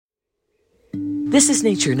This is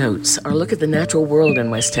Nature Notes, our look at the natural world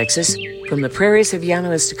in West Texas, from the prairies of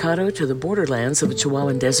Llano Estacado to the borderlands of the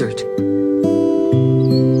Chihuahuan Desert.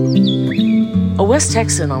 A West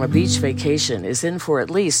Texan on a beach vacation is in for at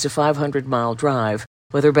least a 500-mile drive,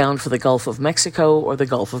 whether bound for the Gulf of Mexico or the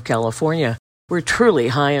Gulf of California. We're truly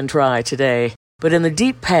high and dry today, but in the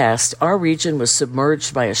deep past, our region was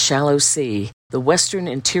submerged by a shallow sea, the Western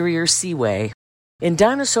Interior Seaway. In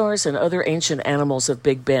Dinosaurs and Other Ancient Animals of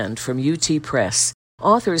Big Bend from UT Press,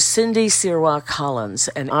 authors Cindy Sirois Collins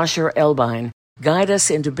and Asher Elbine guide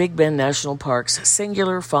us into Big Bend National Park's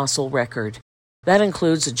singular fossil record. That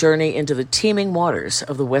includes a journey into the teeming waters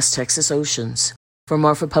of the West Texas oceans. From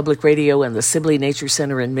Marfa Public Radio and the Sibley Nature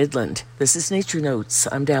Center in Midland, this is Nature Notes.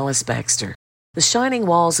 I'm Dallas Baxter. The shining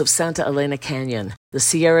walls of Santa Elena Canyon, the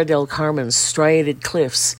Sierra del Carmen's striated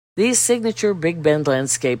cliffs, these signature Big Bend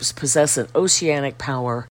landscapes possess an oceanic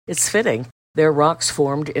power. It's fitting. They're rocks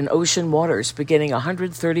formed in ocean waters beginning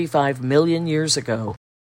 135 million years ago.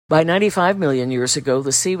 By 95 million years ago,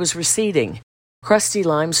 the sea was receding. Crusty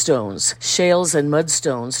limestones, shales, and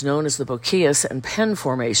mudstones known as the Boquillas and Penn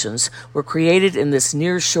formations were created in this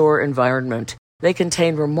near-shore environment. They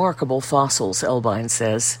contain remarkable fossils, Elbine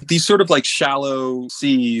says. These sort of like shallow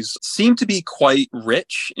seas seem to be quite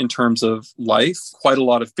rich in terms of life, quite a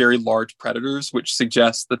lot of very large predators, which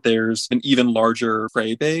suggests that there's an even larger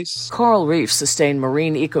prey base. Coral reefs sustain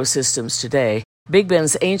marine ecosystems today. Big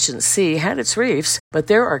Bend's ancient sea had its reefs, but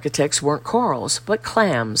their architects weren't corals, but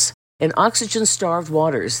clams. In oxygen-starved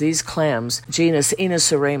waters, these clams, genus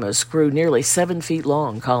Inoceremus, grew nearly 7 feet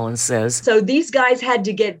long, Collins says. So these guys had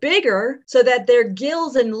to get bigger so that their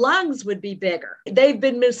gills and lungs would be bigger. They've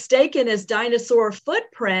been mistaken as dinosaur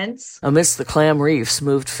footprints. Amidst the clam reefs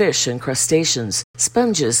moved fish and crustaceans,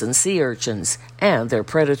 sponges and sea urchins, and their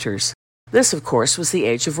predators. This, of course, was the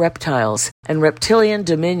age of reptiles, and reptilian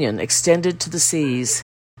dominion extended to the seas.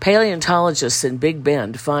 Paleontologists in Big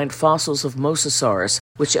Bend find fossils of mosasaurs,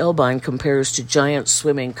 which Elbine compares to giant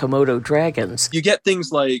swimming Komodo dragons. You get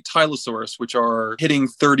things like Tylosaurus, which are hitting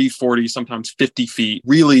 30, 40, sometimes 50 feet,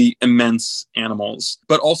 really immense animals,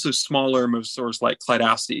 but also smaller mosasaurs like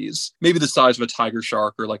Clydastes, maybe the size of a tiger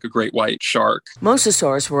shark or like a great white shark.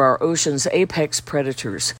 Mosasaurs were our ocean's apex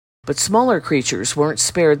predators, but smaller creatures weren't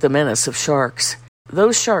spared the menace of sharks.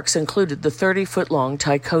 Those sharks included the 30-foot-long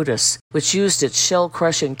Tychodus, which used its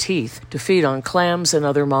shell-crushing teeth to feed on clams and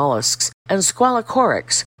other mollusks, and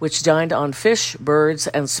Squalocorax, which dined on fish, birds,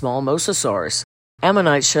 and small mosasaurs.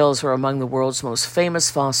 Ammonite shells are among the world's most famous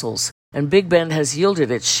fossils, and Big Bend has yielded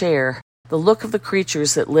its share. The look of the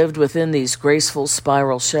creatures that lived within these graceful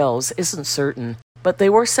spiral shells isn't certain, but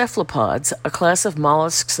they were cephalopods, a class of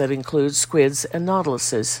mollusks that includes squids and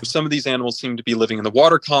nautiluses. Some of these animals seem to be living in the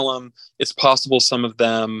water column. It's possible some of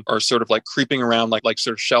them are sort of like creeping around like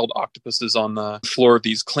sort of shelled octopuses on the floor of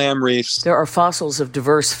these clam reefs. There are fossils of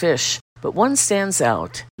diverse fish, but one stands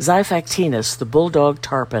out, Xiphactinus, the bulldog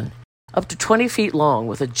tarpon. Up to 20 feet long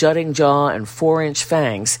with a jutting jaw and 4-inch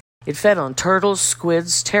fangs, it fed on turtles,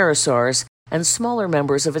 squids, pterosaurs, and smaller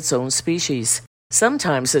members of its own species.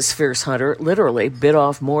 Sometimes this fierce hunter literally bit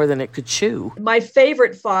off more than it could chew. My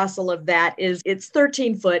favorite fossil of that is it's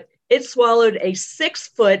 13 foot. It swallowed a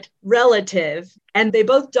 6-foot relative, and they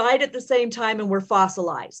both died at the same time and were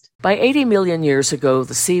fossilized. By 80 million years ago,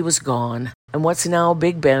 the sea was gone, and what's now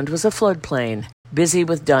Big Bend was a floodplain, busy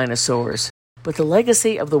with dinosaurs. But the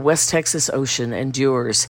legacy of the West Texas Ocean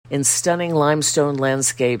endures in stunning limestone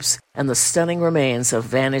landscapes and the stunning remains of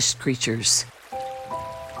vanished creatures.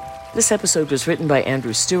 This episode was written by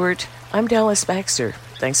Andrew Stewart. I'm Dallas Baxter.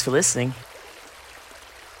 Thanks for listening.